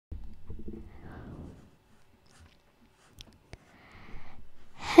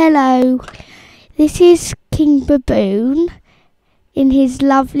Hello, this is King Baboon in his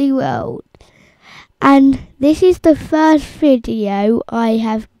lovely world, and this is the first video I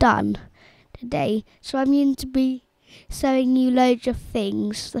have done today, so I'm going to be showing you loads of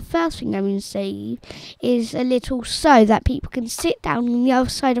things. The first thing I'm going to show you is a little so that people can sit down on the other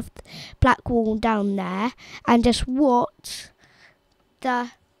side of the black wall down there and just watch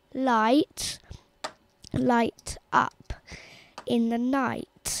the light up in the night.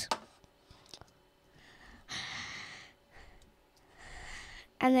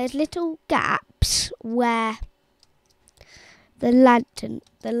 And there's little gaps where the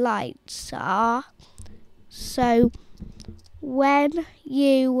lights are. So when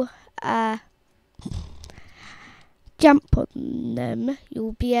you jump on them,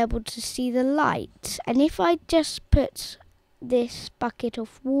 you'll be able to see the light. And if I just put this bucket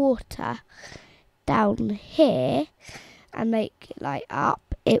of water down here and make it light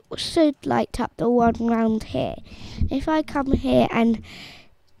up, it should light up the one round here. If I come here and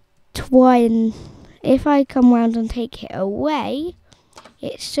if I come round and take it away,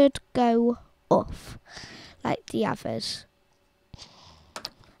 it should go off like the others.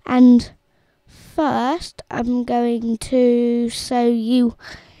 And first I'm going to show you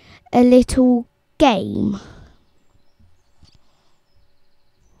a little game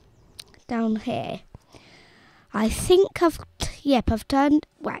down here. I think I've turned,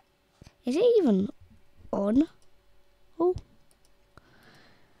 wait, is it even on? Oh.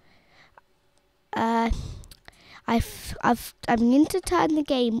 I'm going to turn the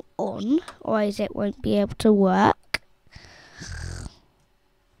game on, otherwise it won't be able to work.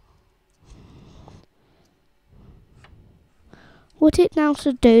 What it now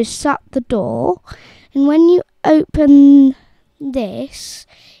should do is shut the door, and when you open this,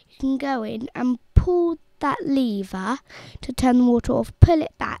 you can go in and pull that lever to turn the water off, pull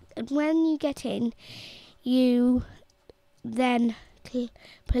it back, and when you get in, you then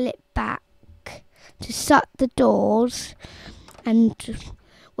pull it back to shut the doors. And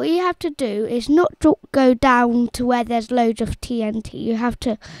what you have to do is not go down to where there's loads of TNT. You have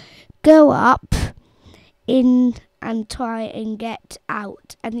to go up in and try and get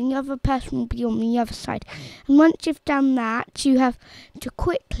out, and the other person will be on the other side. And once you've done that, you have to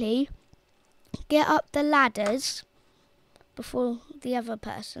quickly get up the ladders before the other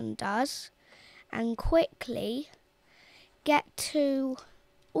person does, and quickly get to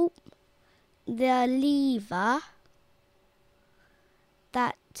the lever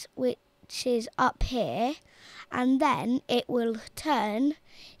which is up here, and then it will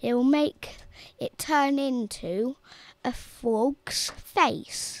make it turn into a frog's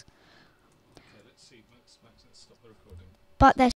face. Okay, let's see. Max, let's stop the recording. But there's